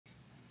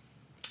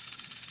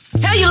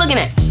hell you looking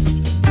at?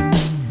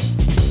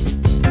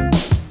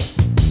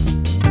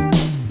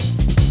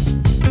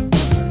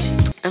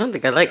 I don't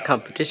think I like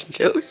competition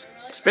shows,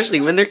 especially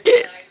when they're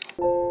kids.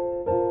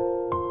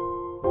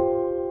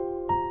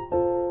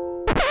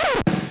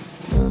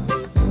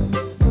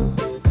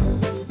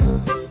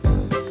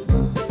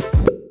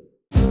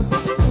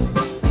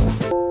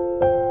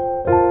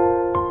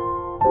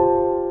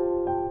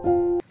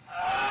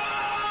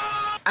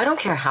 I don't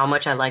care how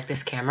much I like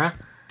this camera.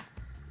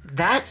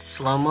 That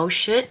slow-mo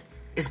shit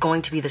is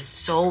going to be the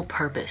sole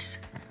purpose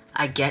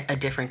I get a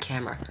different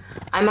camera.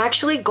 I'm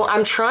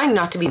trying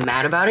not to be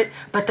mad about it,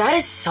 but that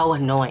is so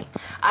annoying.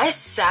 I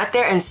sat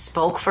there and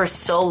spoke for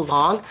so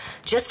long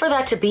just for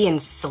that to be in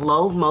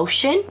slow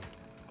motion.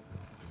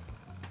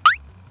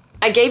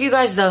 I gave you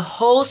guys the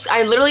whole,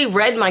 I literally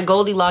read my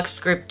Goldilocks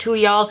script to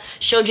y'all,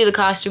 showed you the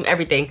costume,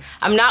 everything.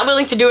 I'm not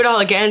willing to do it all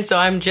again, so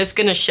I'm just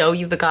gonna show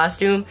you the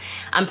costume.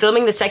 I'm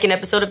filming the second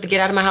episode of the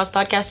Get Out of My House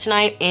podcast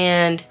tonight,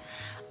 and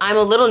I'm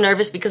a little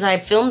nervous because I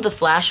filmed the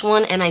Flash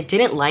one and I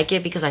didn't like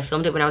it because I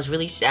filmed it when I was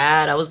really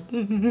sad. I was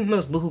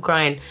boohoo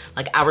crying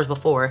like hours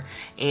before,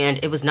 and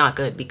it was not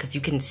good because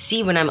you can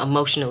see when I'm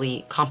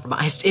emotionally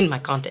compromised in my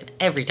content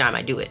every time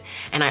I do it.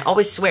 And I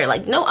always swear,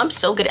 like, no, I'm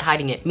so good at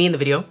hiding it. Me in the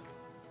video.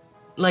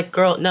 Like,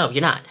 girl, no, you're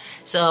not.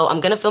 So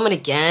I'm gonna film it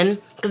again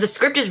because the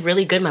script is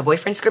really good. My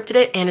boyfriend scripted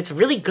it and it's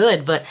really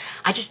good, but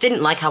I just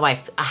didn't like how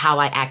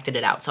I acted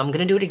it out. So I'm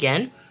gonna do it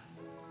again.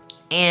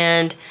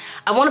 And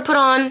I wanna put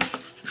on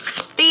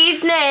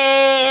these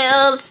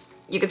nails.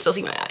 You can still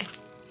see my eye.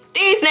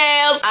 These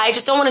nails. I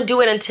just don't want to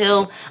do it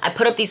until I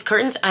put up these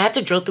curtains. I have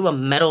to drill through a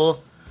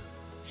metal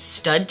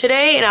stud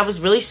today, and I was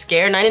really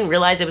scared, and I didn't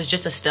realize it was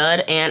just a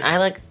stud, and I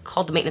like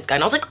called the maintenance guy,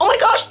 and I was like, oh my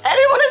gosh, I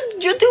didn't want to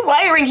drill through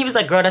wiring. He was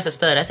like, girl, that's a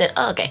stud. I said,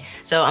 oh, okay.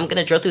 So I'm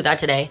gonna drill through that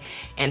today,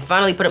 and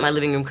finally put up my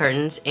living room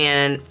curtains,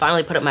 and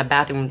finally put up my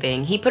bathroom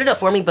thing. He put it up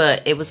for me,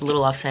 but it was a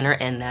little off center,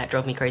 and that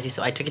drove me crazy,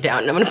 so I took it down,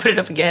 and I'm gonna put it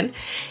up again.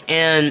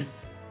 And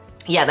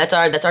yeah, that's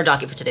our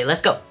docket for today.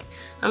 Let's go.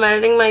 I'm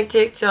editing my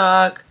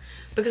TikTok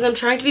because I'm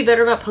trying to be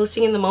better about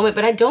posting in the moment,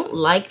 but I don't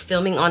like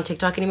filming on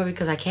TikTok anymore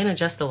because I can't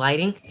adjust the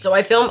lighting. So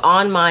I film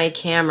on my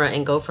camera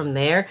and go from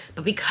there.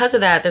 But because of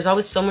that, there's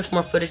always so much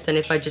more footage than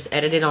if I just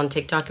edited on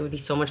TikTok. It would be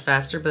so much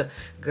faster, but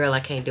girl, I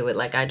can't do it.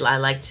 Like I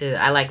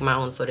like my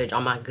own footage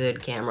on my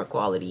good camera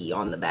quality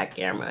on the back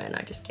camera, and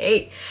I just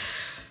can't.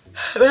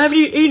 Have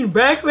you eaten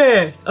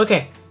breakfast?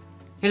 Okay,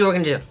 here's what we're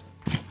gonna do.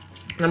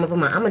 I'm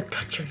gonna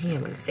touch your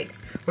hand when I say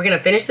this. We're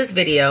gonna finish this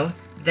video,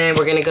 then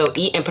we're gonna go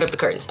eat and put up the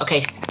curtains.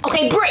 Okay,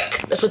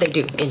 break! That's what they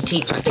do in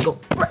tea, right? They go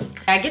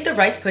break. I get the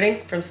rice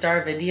pudding from Star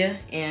of India,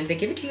 and they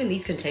give it to you in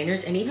these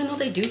containers, and even though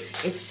they do,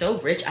 it's so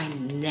rich, I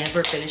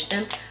never finish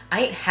them.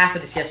 I ate half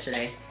of this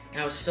yesterday,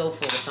 and I was so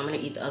full, so I'm gonna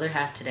eat the other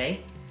half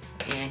today.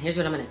 And here's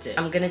what I'm gonna do.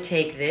 I'm gonna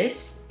take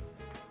this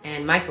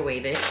and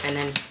microwave it, and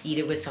then eat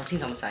it with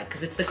saltines on the side,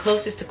 because it's the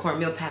closest to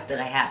cornmeal pap that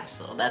I have,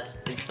 so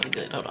it's so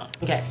good. Hold on.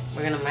 Okay,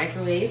 we're gonna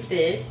microwave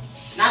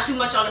this. Not too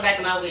much on the back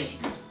of my wig.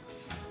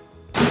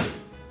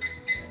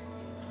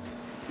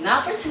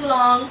 Not for too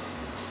long.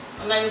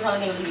 I'm not even probably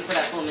gonna leave it for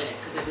that full minute,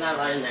 because there's not a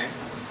lot in there.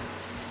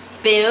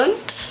 Spoon.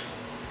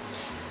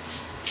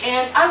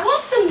 And I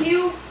want some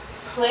new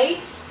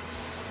plates.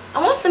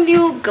 I want some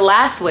new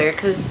glassware,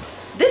 because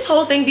this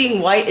whole thing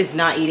being white is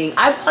not eating.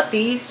 I bought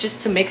these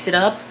just to mix it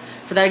up,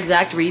 for that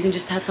exact reason,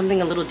 just to have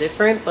something a little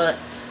different. But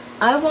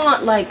I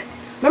want, like,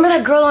 remember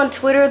that girl on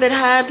Twitter that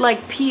had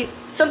like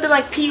something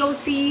like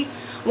POC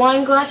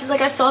wine glasses? Like,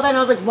 I saw that and I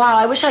was like, wow,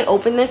 I wish I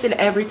opened this and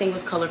everything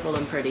was colorful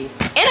and pretty.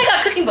 And I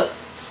got cooking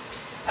books.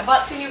 I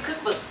bought 2 new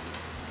cookbooks.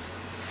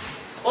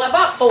 Well, I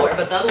bought 4,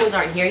 but the other ones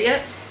aren't here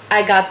yet.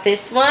 I got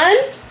this one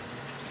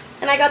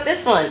and I got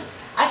this one.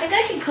 I think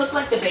I can cook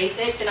like the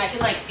basics, and I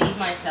can like feed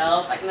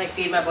myself. I can like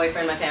feed my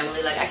boyfriend, my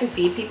family. Like, I can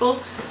feed people,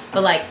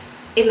 but like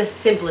in the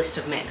simplest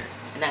of manner.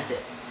 And that's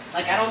it.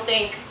 Like, I don't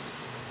think,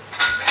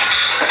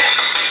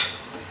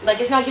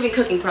 like, it's not giving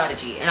cooking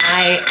prodigy. And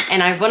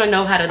I want to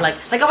know how to like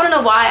I want to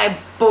know why I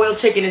boil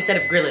chicken instead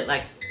of grill it.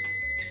 Like,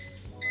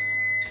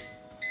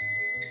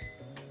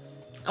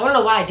 I want to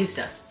know why I do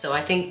stuff. So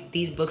I think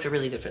these books are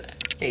really good for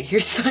that. Okay,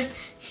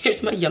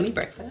 here's my yummy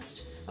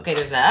breakfast. Okay,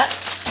 there's that.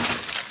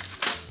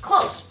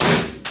 Close.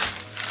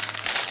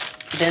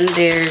 Then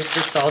there's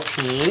the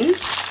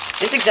saltines.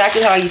 This is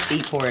exactly how I used to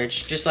eat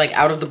porridge. Just like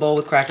out of the bowl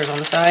with crackers on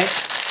the side.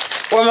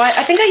 Or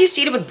I think I used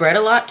to eat it with bread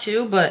a lot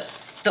too, but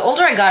the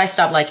older I got, I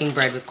stopped liking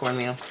bread with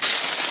cornmeal.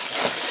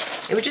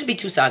 It would just be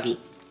too soggy.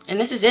 And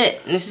this is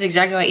it. And this is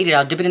exactly how I eat it.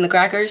 I'll dip it in the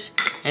crackers,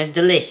 and it's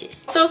delicious.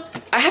 So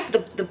I have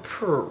the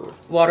purr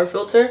water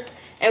filter.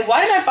 And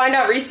why did I find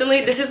out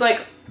recently? This is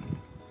like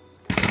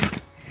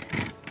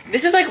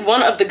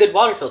one of the good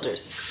water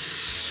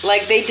filters.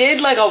 Like, they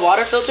did like a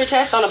water filter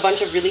test on a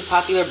bunch of really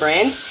popular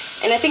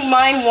brands, and I think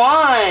mine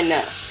won.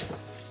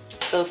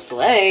 So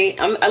slay.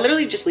 I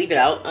literally just leave it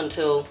out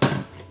until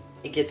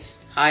it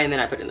gets high, and then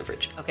I put it in the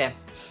fridge. Okay.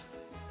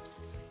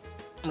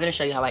 I'm gonna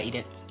show you how I eat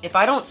it. If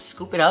I don't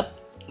scoop it up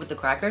with the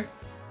cracker,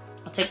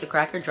 I'll take the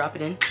cracker, drop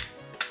it in,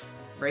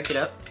 break it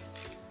up,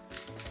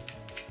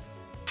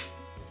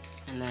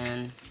 And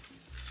then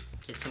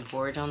get some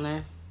porridge on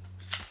there.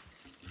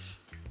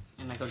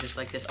 And I go just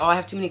like this. Oh, I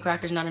have too many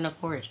crackers, not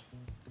enough porridge.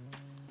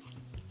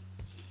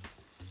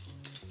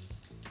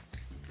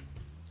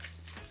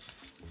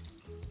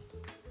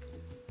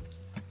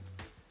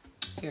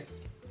 Here.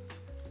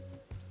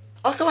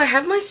 Also, I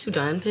have my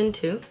Sudan pin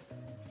too.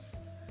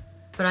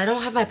 But I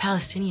don't have my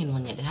Palestinian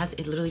one yet.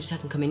 It literally just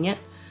hasn't come in yet.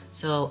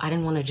 So I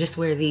didn't want to just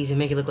wear these and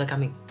make it look like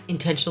I'm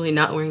intentionally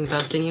not wearing the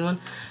Palestinian one.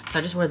 So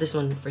I just wore this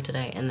one for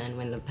today. And then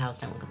when the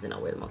Palestine one comes in,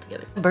 I'll wear them all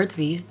together. Burt's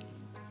Bees.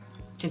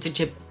 Tinted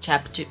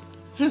chapstick.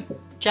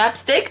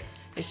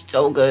 It's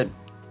so good.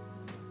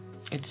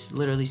 It's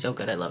literally so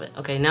good. I love it.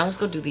 Okay, now let's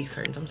go do these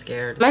curtains. I'm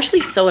scared. I'm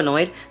actually so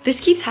annoyed. This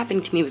keeps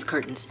happening to me with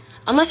curtains.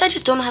 Unless I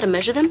just don't know how to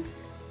measure them.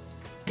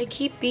 They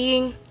keep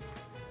being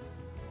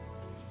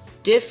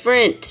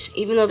different,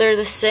 even though they're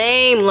the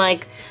same.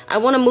 Like, I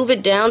want to move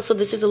it down so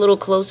this is a little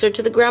closer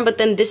to the ground, but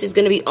then this is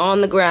going to be on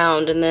the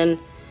ground, and then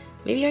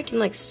maybe I can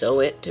like sew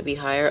it to be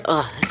higher.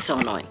 Oh, that's so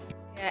annoying.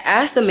 I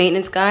asked the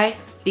maintenance guy,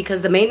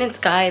 because the maintenance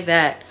guy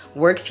that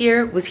works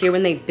here was here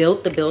when they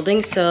built the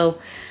building. So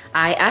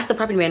I asked the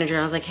property manager,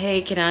 I was like,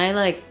 hey, can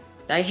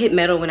I hit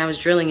metal when I was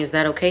drilling, is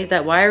that okay? Is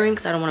that wiring?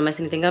 Because I don't want to mess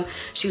anything up.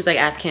 She was like,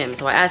 ask him.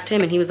 So I asked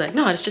him and he was like,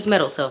 no, it's just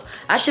metal. So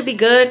I should be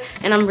good.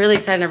 And I'm really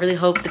excited. I really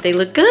hope that they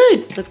look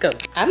good. Let's go.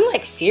 I'm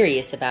like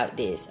serious about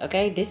this,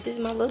 okay? This is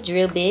my little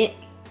drill bit.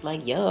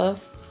 Like, yo.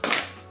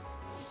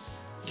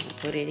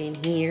 Put it in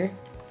here.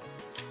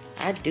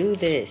 I do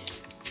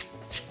this.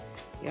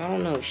 Y'all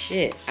don't know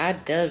shit. I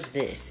does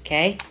this,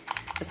 okay?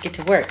 Let's get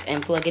to work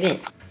and plug it in.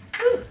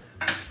 Whew.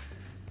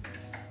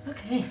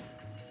 Okay.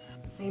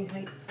 Same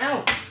height.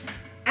 Ow.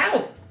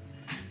 Ow!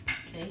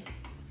 Okay.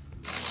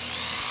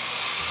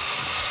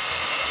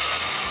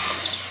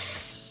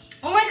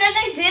 Oh my gosh,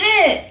 I did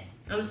it!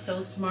 I'm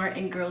so smart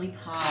and girly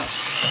pop.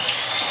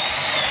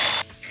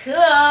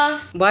 Cool.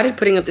 Why did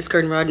putting up this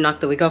curtain rod knock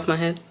the wig off my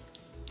head?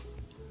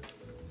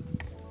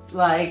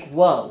 Like,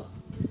 whoa.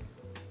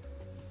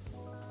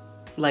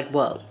 Like,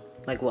 whoa.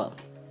 Like, whoa.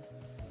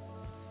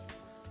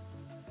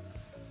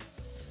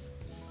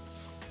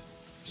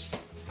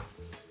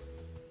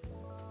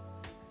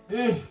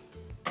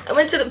 I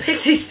went to the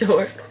Pixie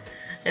store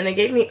and they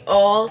gave me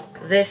all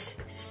this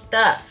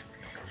stuff.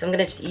 So I'm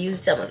gonna just use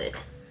some of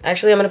it.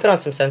 Actually, I'm gonna put on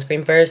some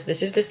sunscreen first.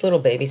 This is this little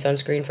baby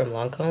sunscreen from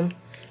Lancome.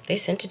 They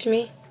sent it to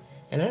me.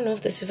 And I don't know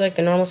if this is like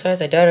the normal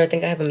size. I doubt it. I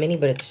think I have a mini,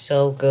 but it's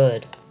so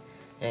good.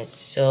 And it's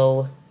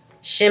so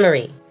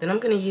shimmery. Then I'm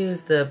gonna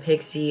use the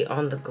Pixie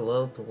On The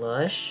Glow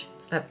blush.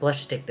 It's that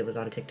blush stick that was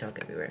on TikTok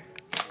everywhere.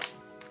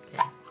 Okay.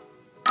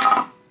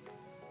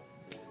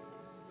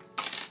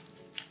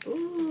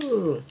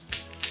 Ooh.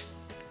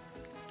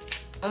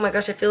 Oh my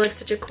gosh, I feel like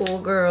such a cool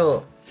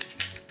girl.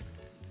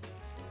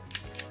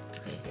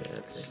 Okay, here,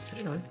 let's just put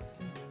it on.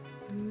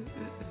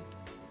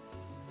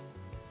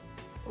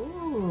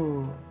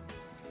 Ooh.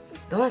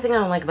 The only thing I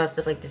don't like about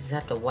stuff like this is I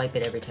have to wipe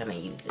it every time I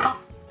use it.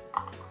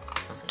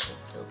 Smells like so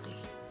filthy.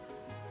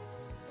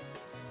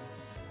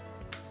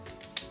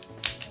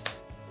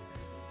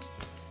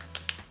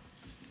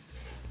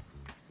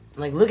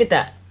 Like, look at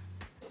that.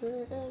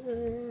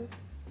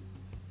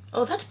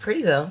 Oh, that's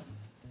pretty though.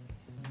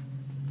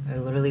 I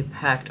literally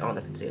packed on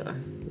the concealer.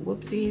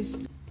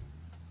 Whoopsies.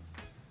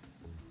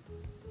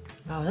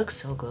 Wow, it looks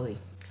so glowy.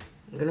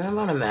 I'm gonna have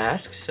on a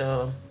mask,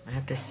 so I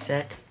have to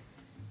set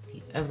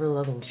the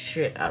ever-loving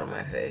shit out of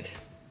my face.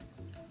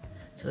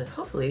 So that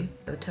hopefully,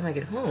 by the time I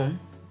get home,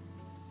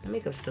 my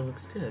makeup still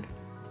looks good.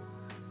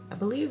 I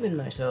believe in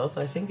myself.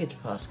 I think it's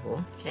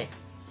possible. Okay.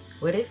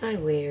 What if I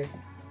wear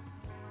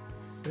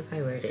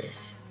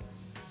this?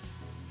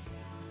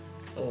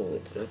 Oh,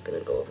 it's not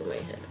gonna go over my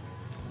head.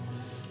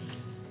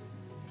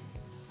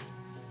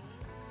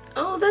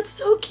 Oh, that's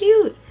so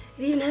cute.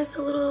 It even has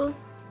the little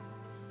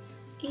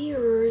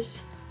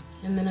ears.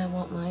 And then I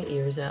want my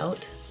ears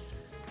out.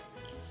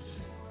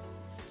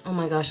 Oh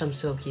my gosh, I'm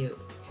so cute.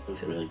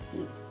 That's really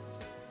cute.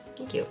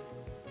 Thank you.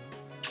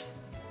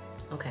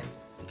 Okay.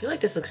 I feel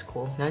like this looks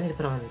cool. Now I need to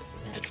put on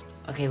this.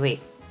 Okay,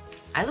 wait.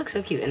 I look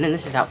so cute. And then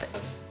this is the outfit.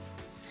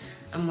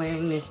 I'm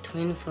wearing this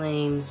Twin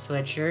Flames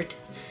sweatshirt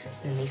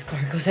and these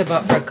cargos I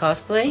bought for a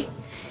cosplay.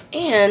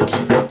 And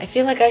I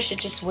feel like I should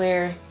just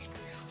wear...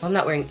 Well, I'm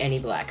not wearing any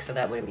black, so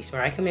that wouldn't be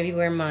smart. I could maybe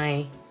wear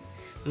my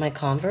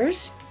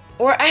Converse.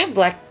 Or I have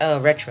black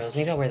retros.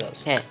 Maybe I'll wear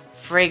those. Okay,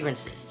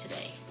 fragrances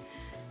today.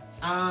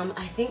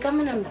 I think I'm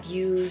gonna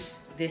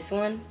use this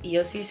one,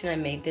 EOC's, and I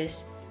made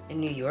this in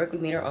New York. We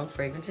made our own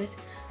fragrances.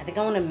 I think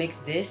I wanna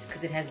mix this,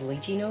 because it has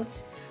lychee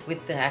notes,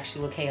 with the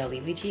actual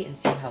KLE lychee and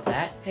see how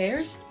that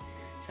pairs.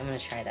 So I'm gonna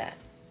try that.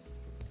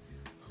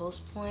 Pulse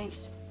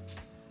points,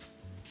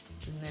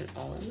 and then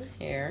all in the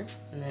hair,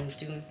 and then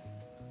doon,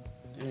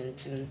 and then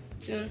doon,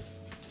 doon,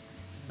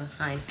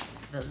 behind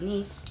the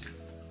knees.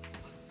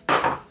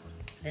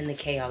 Then the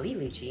KLE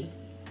lychee,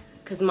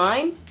 because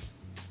mine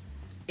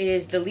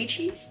is the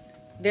lychee.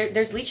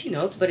 There's lychee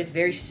notes, but it's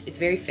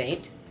very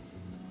faint.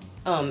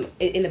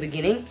 In the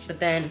beginning, but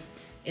then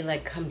it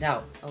like comes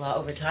out a lot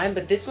over time.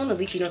 But this one, the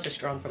lychee notes are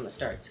strong from the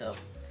start, so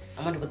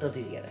I wonder what they'll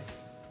do together.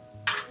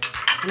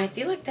 And I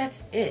feel like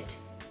that's it.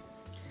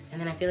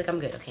 And then I feel like I'm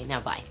good. Okay, now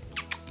bye.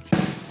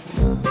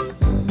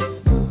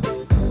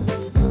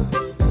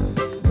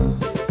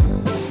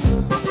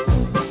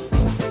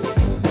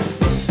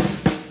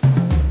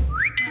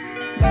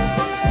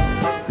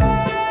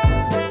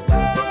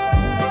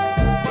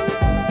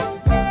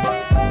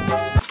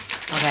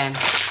 Okay.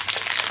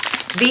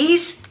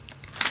 These,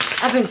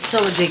 I've been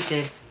so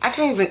addicted. I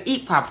can't even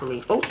eat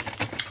properly. Oh.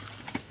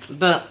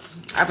 But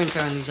I've been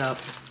tearing these up.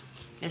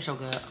 They're so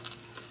good.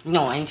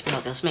 No, I need to be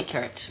healthy. Let's make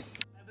carrots.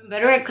 I've been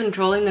better at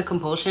controlling the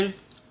compulsion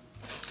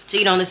to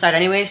eat on this side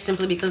anyways,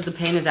 simply because the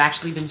pain has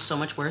actually been so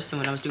much worse than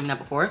when I was doing that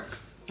before.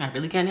 I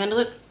really can't handle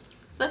it.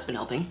 So that's been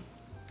helping.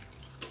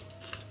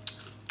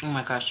 Oh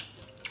my gosh.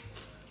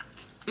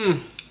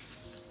 I'm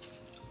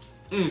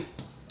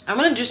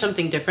gonna do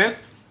something different.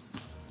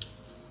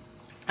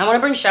 I want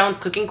to bring Challan's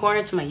cooking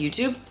corner to my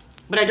YouTube,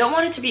 but I don't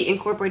want it to be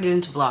incorporated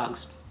into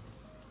vlogs.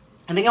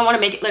 I think I want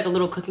to make it like a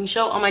little cooking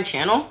show on my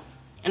channel,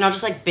 and I'll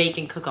just like bake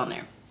and cook on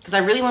there. Because I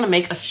really want to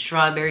make a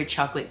strawberry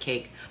chocolate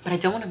cake, but I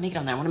don't want to make it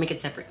on there. I want to make it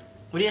separate.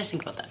 What do you guys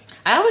think about that?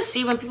 I always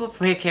see when people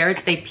prepare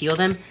carrots, they peel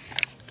them.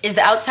 Is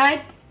the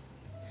outside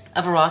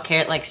of a raw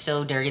carrot like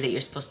so dirty that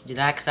you're supposed to do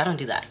that? Because I don't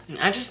do that. And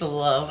I just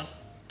love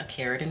a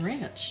carrot and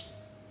ranch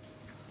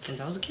since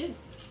I was a kid.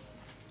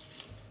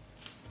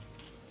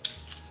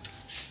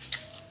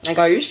 Like,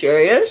 are you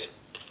serious?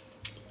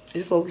 Are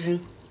you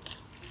focusing?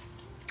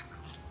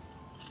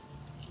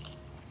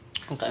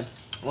 Okay,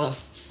 well,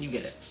 you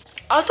get it.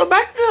 Also,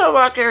 back to the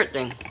raw carrot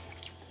thing.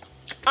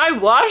 I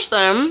wash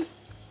them.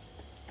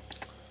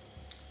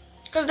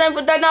 Because then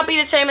would that not be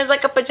the same as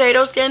like a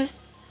potato skin?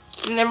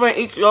 And everyone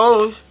eats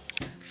those.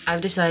 I've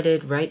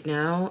decided right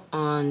now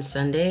on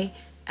Sunday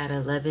at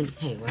 11.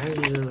 Hey, why are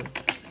you?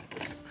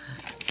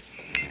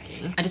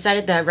 Okay. I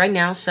decided that right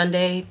now,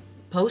 Sunday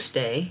post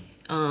day,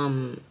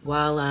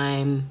 while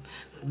I'm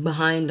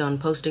behind on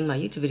posting my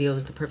YouTube video,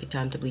 is the perfect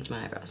time to bleach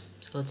my eyebrows.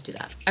 So let's do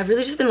that. I've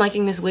really just been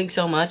liking this wig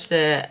so much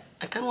that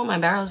I kind of want my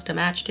brows to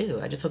match too.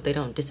 I just hope they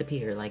don't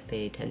disappear like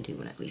they tend to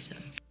when I bleach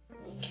them.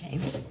 Okay.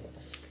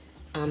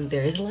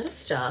 There is a lot of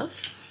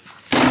stuff,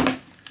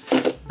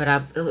 but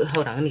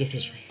hold on, let me get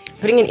tissue.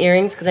 Putting in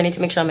earrings because I need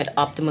to make sure I'm at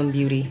optimum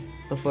beauty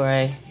before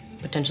I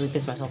potentially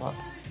piss myself off.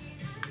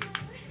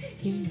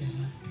 You know,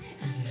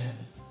 I know.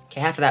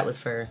 Okay, half of that was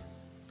for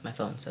my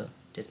phone, so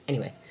just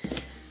anyway.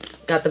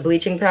 Got the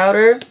bleaching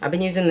powder. I've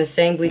been using the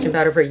same bleaching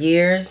powder for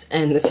years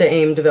and the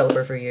same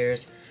developer for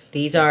years.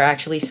 These are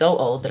actually so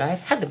old that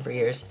I've had them for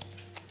years.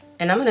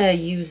 And I'm gonna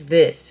use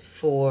this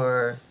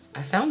for,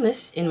 I found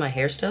this in my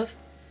hair stuff.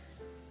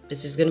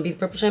 This is gonna be the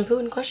purple shampoo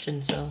in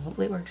question, so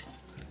hopefully it works.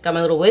 Got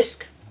my little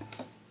whisk,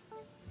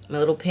 my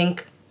little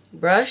pink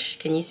brush,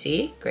 can you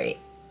see? Great.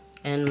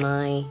 And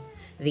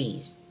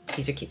these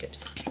are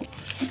Q-tips.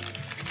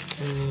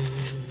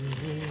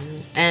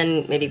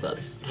 And maybe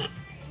gloves.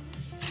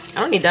 I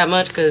don't need that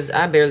much because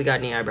I barely got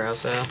any eyebrows,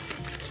 so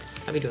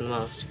I'll be doing the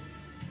most.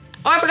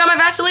 Oh, I forgot my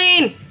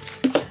Vaseline!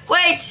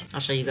 Wait!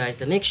 I'll show you guys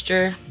the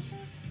mixture.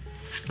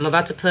 I'm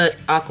about to put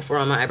Aquaphor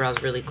on my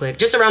eyebrows really quick,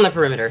 just around the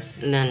perimeter,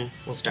 and then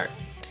we'll start.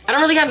 I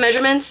don't really have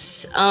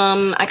measurements.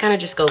 I kind of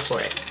just go for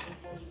it.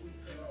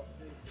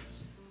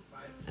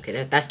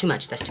 Okay, that's too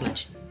much, that's too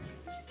much.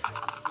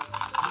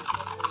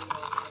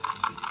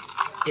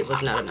 It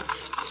was not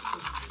enough.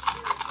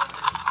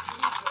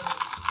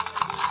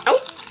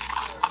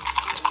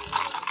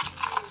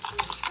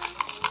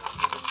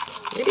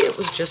 Maybe it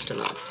was just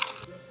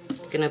enough.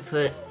 Gonna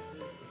put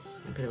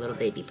a little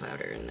baby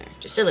powder in there.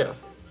 Just a little.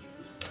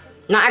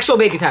 Not actual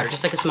baby powder,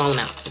 just like a small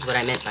amount is what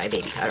I meant by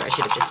baby powder. I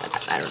should have just said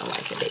that. I don't know why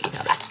I said baby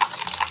powder.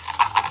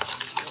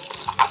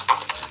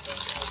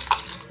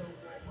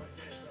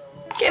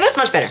 Okay, that's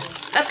much better.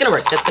 That's gonna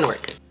work, that's gonna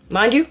work.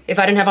 Mind you, if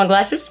I didn't have on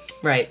glasses,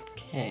 right.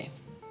 Okay.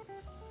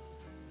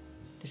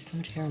 There's so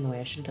much hair in the way.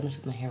 I should have done this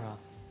with my hair off.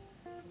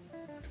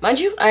 Mind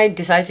you, I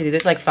decided to do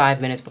this like 5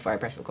 minutes before I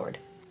press record.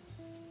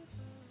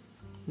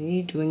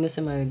 Me doing this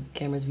in my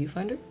camera's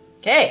viewfinder?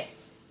 Okay,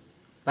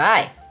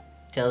 bye,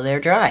 till they're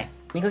dry.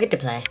 Let me go get the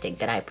plastic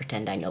that I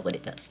pretend I know what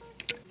it does.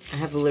 I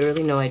have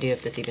literally no idea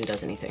if this even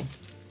does anything.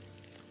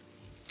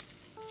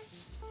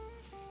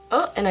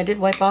 Oh, and I did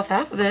wipe off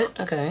half of it,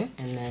 okay.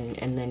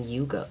 And then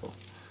you go.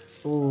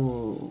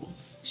 Ooh,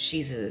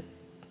 she's a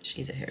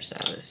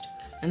hairstylist.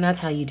 And that's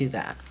how you do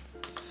that.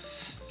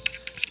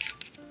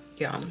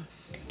 Yeah.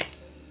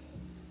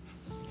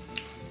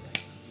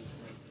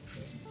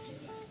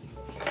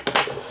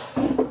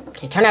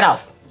 Okay, turn it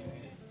off.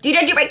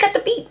 DJ J-Ray, cut the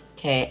beat.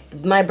 Okay,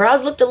 my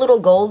brows looked a little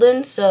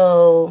golden,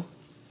 so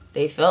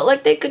they felt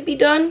like they could be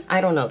done. I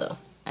don't know though.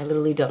 I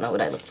literally don't know what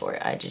I look for.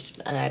 I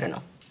don't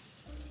know.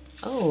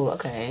 Oh,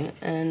 okay,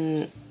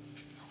 and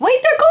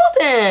wait, they're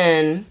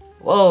golden.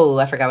 Whoa,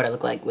 I forgot what I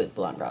look like with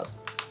blonde brows.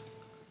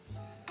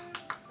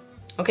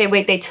 Okay,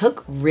 wait, they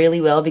took really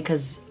well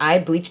because I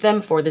bleached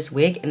them for this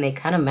wig and they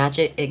kind of match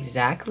it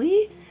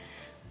exactly.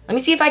 Let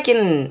me see if I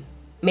can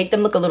make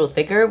them look a little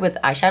thicker with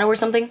eyeshadow or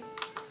something.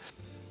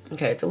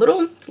 Okay, it's a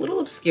little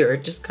obscure.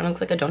 It just kind of looks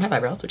like I don't have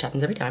eyebrows, which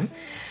happens every time.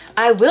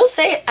 I will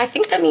say, I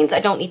think that means I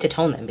don't need to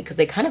tone them because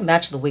they kind of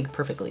match the wig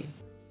perfectly.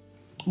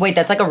 Wait,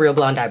 that's like a real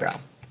blonde eyebrow.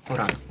 Hold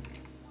on. Can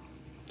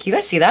you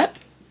guys see that?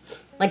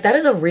 Like, that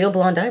is a real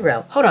blonde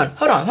eyebrow. Hold on,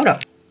 hold on, hold on.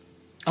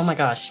 Oh my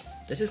gosh,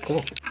 this is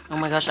cool. Oh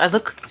my gosh, I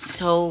look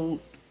so...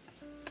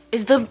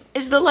 Is the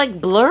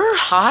like blur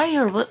high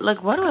or what?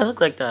 Like, why do I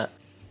look like that?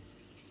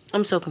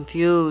 I'm so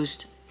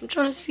confused. I'm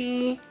trying to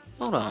see.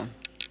 Hold on.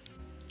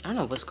 I don't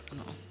know what's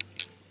going on.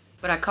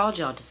 But I called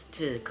y'all just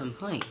to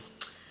complain.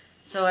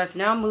 So I've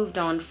now moved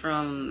on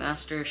from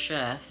Master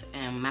Chef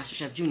and Master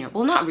Chef Junior.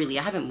 Well, not really.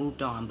 I haven't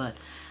moved on, but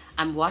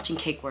I'm watching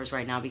Cake Wars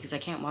right now because I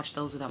can't watch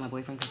those without my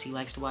boyfriend because he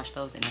likes to watch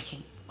those and I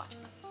can't watch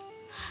those.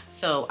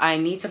 So I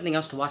need something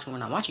else to watch when we're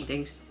not watching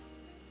things.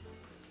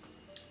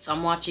 So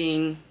I'm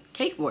watching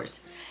Cake Wars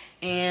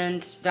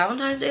and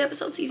Valentine's Day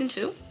episode season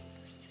 2.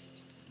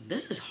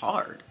 This is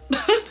hard.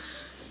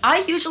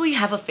 I usually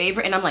have a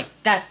favorite and I'm like,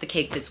 that's the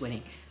cake that's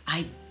winning.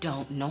 I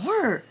don't know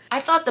her. I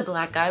thought the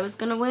black guy was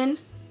gonna win,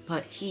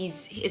 but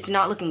it's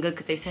not looking good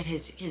because they said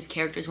his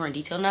characters weren't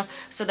detailed enough.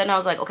 So then I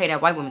was like, okay,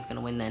 that white woman's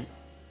gonna win then.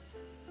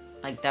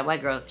 Like that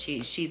white girl,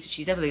 she's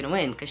definitely gonna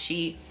win because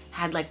she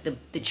had like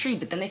the tree,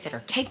 but then they said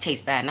her cake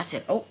tastes bad. And I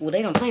said, oh, well,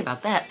 they don't play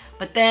about that.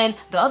 But then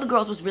the other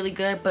girls was really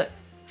good, but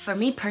for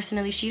me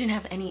personally, she didn't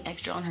have any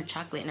extra on her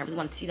chocolate and I really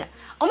wanted to see that.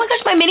 Oh my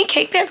gosh, my mini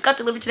cake pans got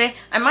delivered today.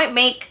 I might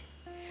make,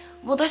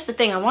 well, that's the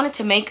thing. I wanted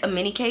to make a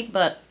mini cake,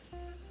 but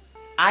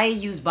I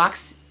use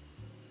box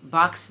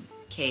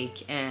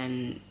cake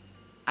and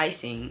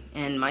icing,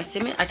 and my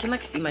sim, I can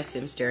like see my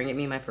sim staring at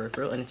me in my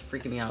peripheral and it's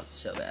freaking me out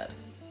so bad.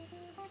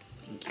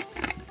 Thank you.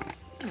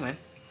 Anyway,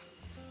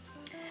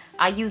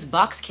 I use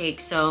box cake,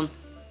 so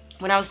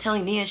when I was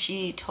telling Nia,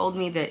 she told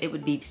me that it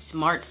would be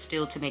smart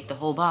still to make the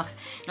whole box.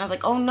 And I was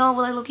like, oh no,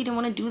 well I low-key didn't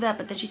want to do that,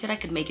 but then she said I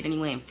could make it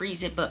anyway and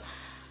freeze it, but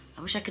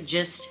I wish I could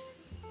just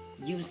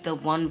use the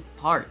one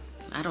part.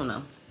 I don't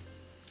know.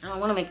 I don't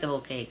want to make the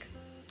whole cake.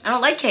 I don't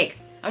like cake.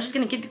 I was just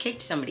gonna give the cake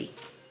to somebody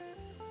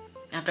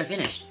after I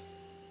finished.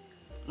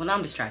 Well, now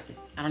I'm distracted.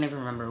 I don't even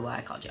remember why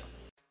I called you.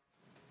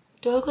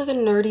 Do I look like a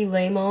nerdy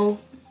lmao?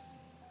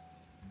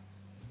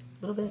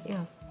 A little bit,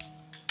 yeah.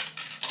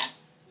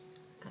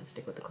 Gotta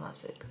stick with the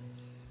classic.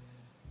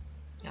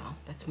 Yeah,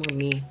 that's more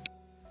me.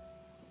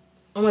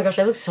 Oh my gosh,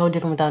 I look so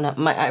different without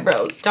my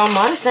eyebrows.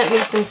 Dalmata sent me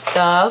some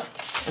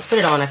stuff. Let's put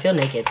it on. I feel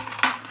naked.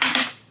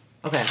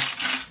 Okay.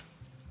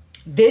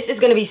 This is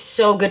gonna be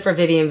so good for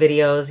Vivian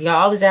videos. Y'all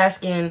always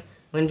asking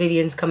when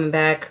Vivian's coming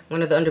back.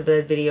 When are the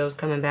underbed videos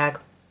coming back?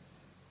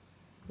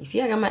 You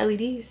see, I got my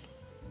LEDs.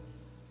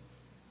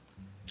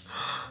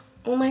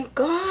 Oh my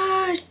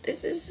gosh,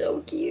 this is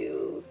so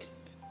cute.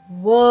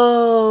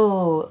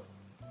 Whoa.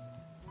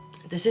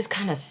 This is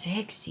kind of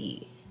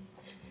sexy.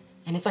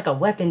 And it's like a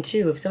weapon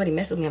too. If somebody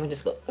messes with me, I'm gonna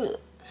just go, ugh.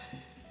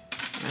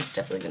 That's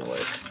definitely gonna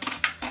work.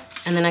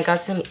 And then I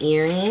got some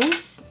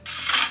earrings.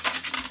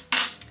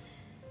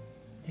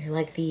 They're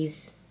like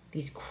these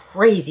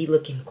crazy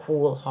looking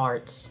cool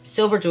hearts.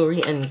 Silver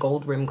jewelry and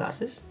gold rim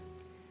glasses.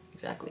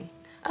 Exactly.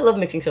 I love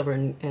mixing silver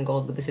and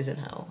gold, but this isn't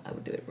how I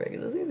would do it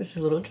regularly. This is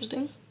a little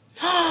interesting.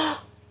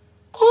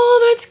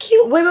 Oh, that's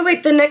cute.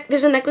 Wait.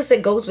 There's a necklace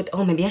that goes with,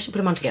 oh, maybe I should put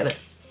them on together.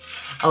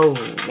 Oh,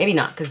 maybe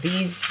not, because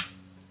these,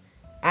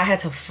 I had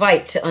to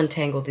fight to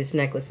untangle these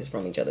necklaces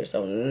from each other,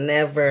 so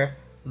never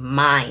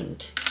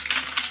mind.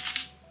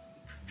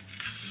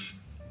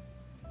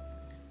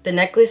 The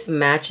necklace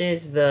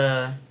matches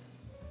the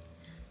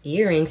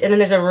earrings, and then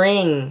there's a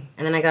ring,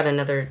 and then I got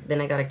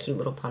a cute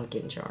little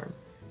pumpkin charm.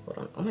 Hold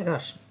on, oh my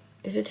gosh.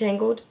 Is it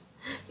tangled?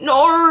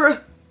 No!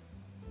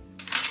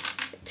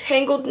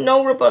 Tangled,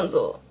 no,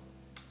 Rapunzel.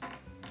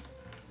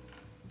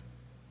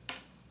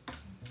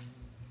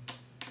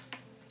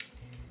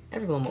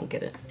 Everyone won't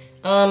get it.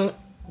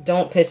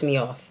 Don't piss me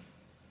off.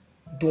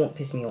 Don't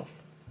piss me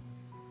off.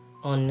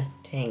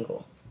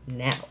 Untangle.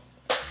 Now.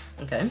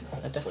 Okay,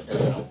 that definitely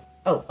doesn't help.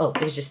 Oh,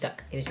 it was just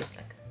stuck. It was just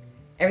stuck.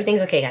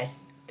 Everything's okay, guys.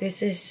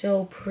 This is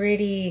so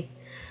pretty.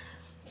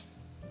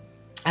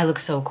 I look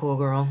so cool,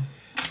 girl.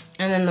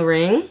 And then the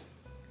ring.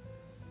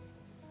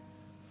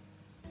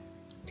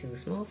 Too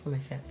small for my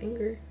fat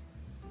finger.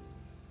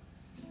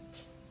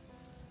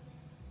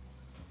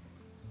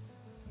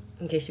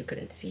 In case you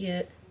couldn't see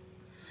it.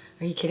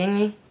 Are you kidding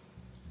me?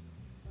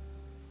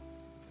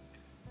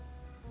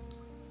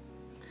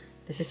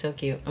 This is so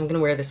cute. I'm gonna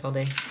wear this all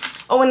day.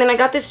 Oh, and then I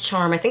got this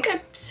charm. I think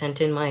I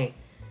sent in my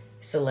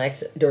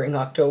selects during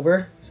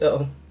October.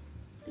 So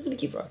this will be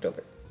cute for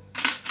October.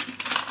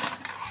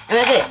 And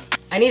that's it.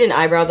 I need an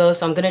eyebrow though,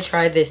 so I'm gonna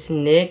try this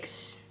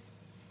NYX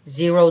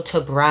Zero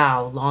to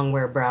Brow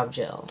Longwear Brow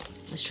Gel.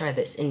 Let's try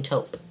this in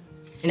taupe.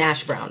 In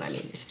ash brown, I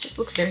mean. This just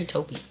looks very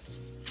taupey.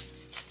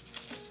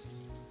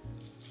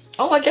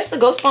 Oh, I guess the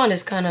Ghost Bond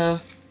is kind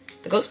of...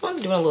 The Ghost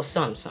Bond's doing a little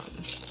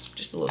something.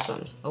 Just a little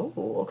something.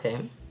 Oh,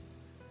 okay.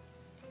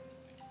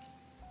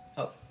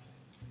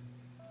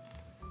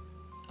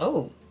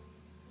 Oh.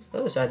 What's the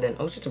other side then?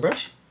 Oh, it's just a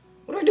brush?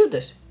 What do I do with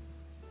this?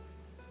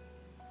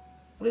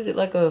 What is it,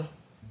 like a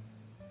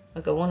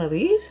one of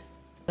these?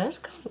 That's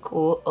kind of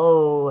cool.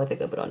 Oh, I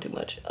think I put on too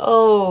much.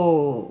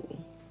 Oh.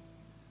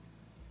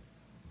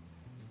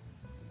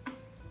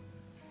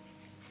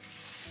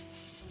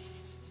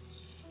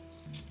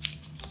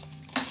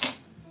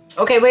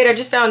 Okay, wait, I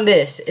just found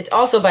this. It's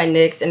also by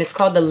NYX, and it's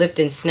called the Lift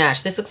and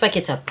Snatch. This looks like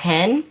it's a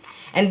pen,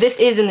 and this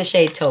is in the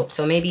shade taupe,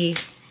 so maybe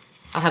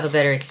I'll have a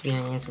better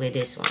experience with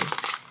this one.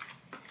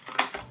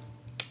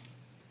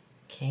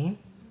 Okay.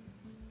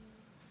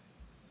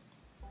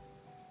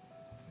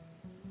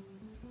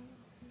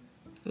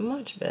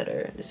 Much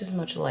better. This is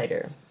much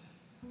lighter.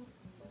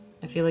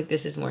 I feel like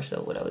this is more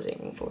so what I was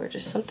aiming for.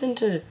 Just something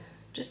to,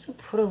 just to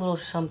put a little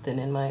something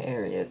in my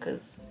area,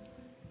 because...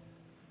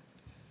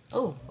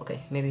 Oh,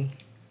 okay, maybe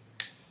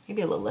a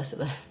little less of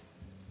that.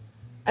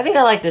 I think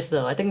I like this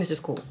though. I think this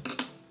is cool.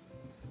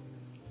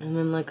 And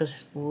then like a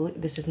spoolie.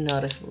 This is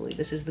not a spoolie.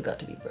 This is the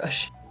got-to-be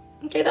brush.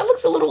 Okay, that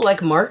looks a little like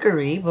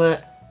markery,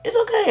 but it's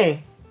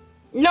okay.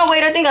 No,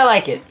 wait, I think I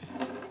like it.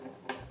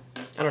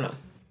 I don't know.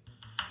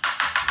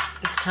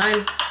 It's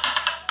time.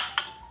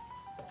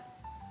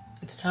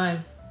 It's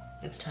time.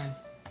 It's time.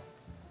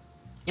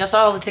 Y'all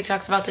saw all the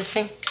TikToks about this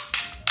thing?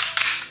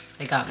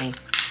 They got me.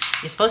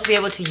 You're supposed to be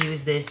able to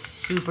use this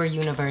super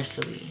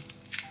universally.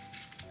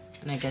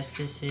 And I guess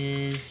this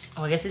is,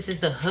 oh, I guess this is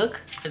the hook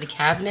for the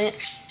cabinet.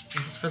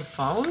 This is for the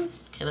phone.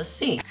 Okay, let's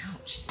see.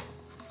 Ouch.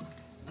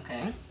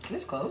 Okay, can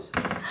this close?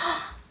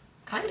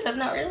 Kind of,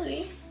 not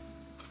really.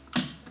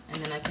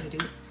 And then I can do,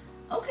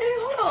 okay,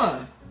 hold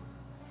on.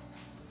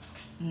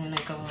 And then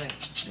I go like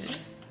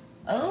this.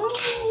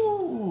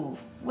 Oh,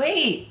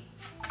 wait.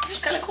 This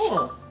is kind of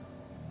cool.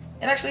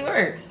 It actually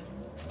works.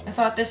 I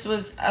thought this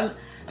was, I'm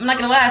not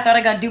gonna lie, I thought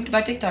I got duped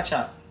by TikTok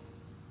Shop.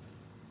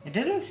 It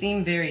doesn't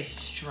seem very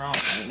strong.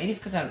 Maybe it's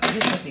because maybe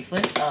it's supposed to be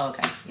flipped. Oh,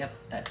 okay. Yep,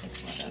 that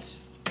makes more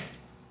sense.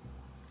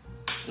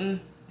 It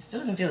still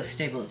doesn't feel as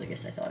stable as I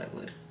guess I thought it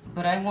would.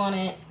 But I want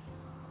it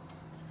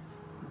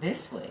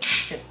this way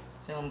to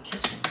film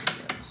kitchen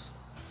videos.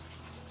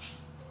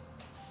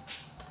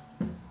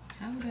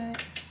 How would I,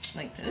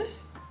 like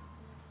this?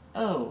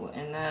 Oh,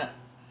 and that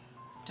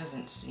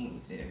doesn't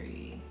seem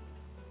very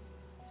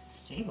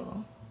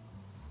stable.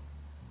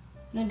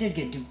 And I did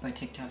get duped by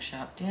TikTok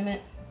Shop, damn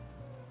it.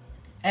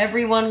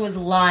 Everyone was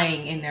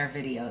lying in their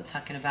video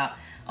talking about,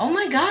 oh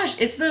my gosh,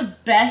 it's the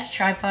best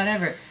tripod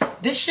ever.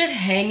 This shit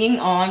hanging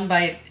on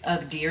by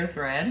a deer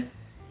thread.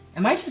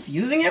 Am I just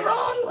using it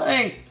wrong?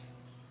 Like,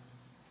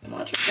 am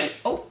I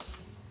just, oh,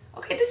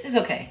 okay, this is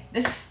okay.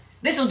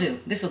 This'll do,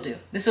 this'll do.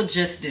 This'll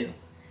just do.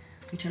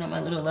 Let me turn on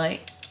my little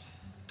light.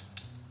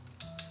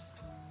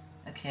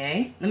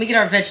 Okay, let me get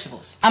our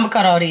vegetables. I'm gonna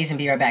cut all these and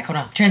be right back. Hold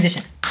on,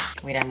 transition.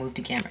 Wait, I moved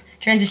the camera.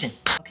 Transition.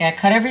 Okay, I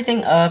cut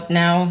everything up.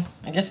 Now,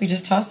 I guess we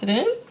just toss it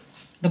in.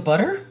 The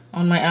butter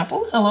on my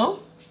apple.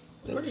 Hello?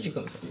 Where did you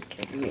come from?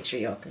 Okay, let me make sure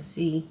y'all can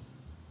see.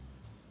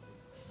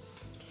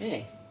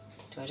 Okay,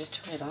 do I just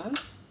turn it on?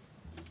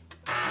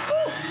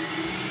 Oh,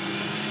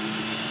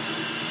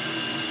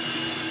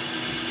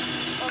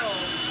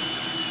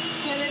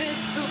 and it is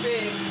too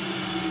big.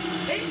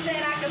 They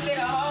said I could fit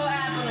a whole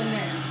apple in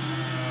there.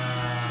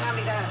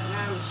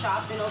 Now I'm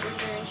chopping over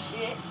here and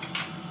shit.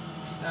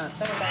 No,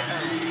 turn it back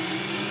on.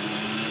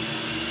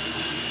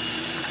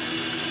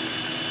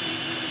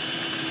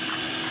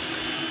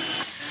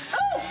 Oh!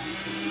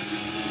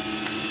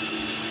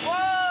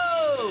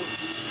 Whoa!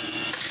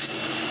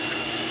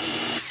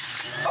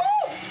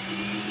 Oh!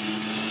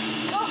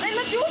 Oh, and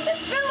the juice is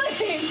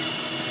spilling!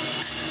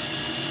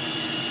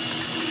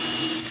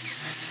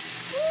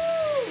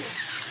 Woo!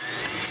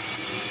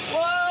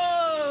 Whoa!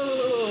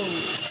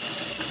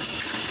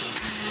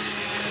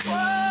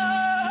 Whoa!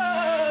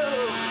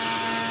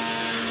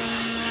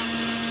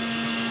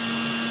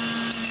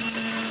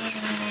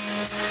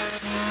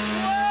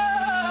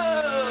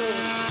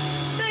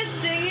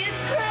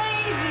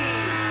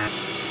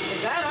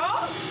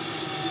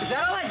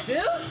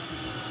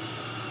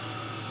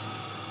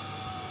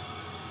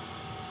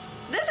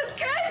 This is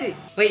crazy.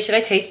 Wait, should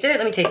I taste it?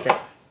 Let me taste it.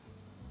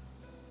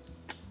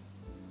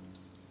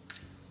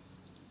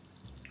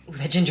 Ooh,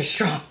 that ginger's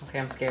strong. Okay,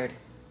 I'm scared.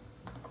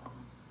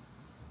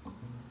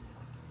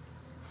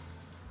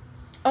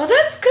 Oh,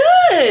 that's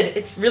good.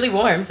 It's really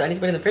warm, so I need to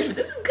put it in the fridge, but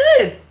this is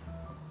good.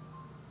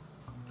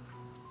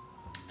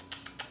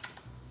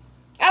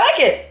 I like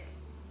it.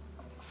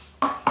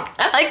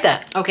 I like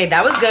that. Okay,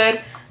 that was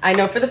good. I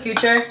know for the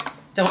future,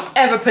 don't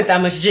ever put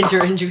that much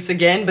ginger in juice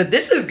again, but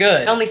this is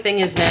good. The only thing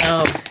is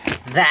now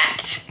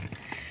that.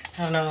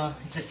 I don't know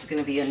if this is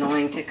gonna be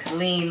annoying to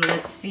clean.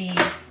 Let's see.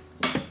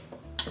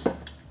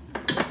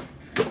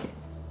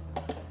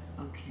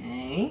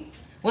 Okay.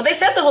 Well, they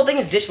said the whole thing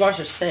is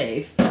dishwasher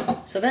safe,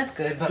 so that's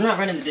good, but I'm not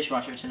running the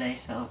dishwasher today,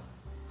 so.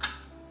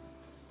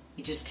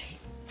 You just,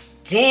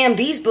 damn,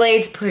 these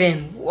blades put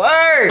in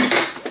work.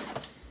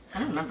 I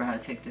don't remember how to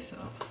take this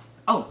off.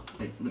 Oh,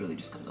 it literally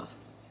just comes off.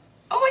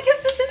 Oh, I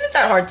guess this isn't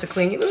that hard to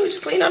clean. You literally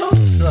just clean out all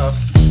this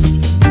stuff.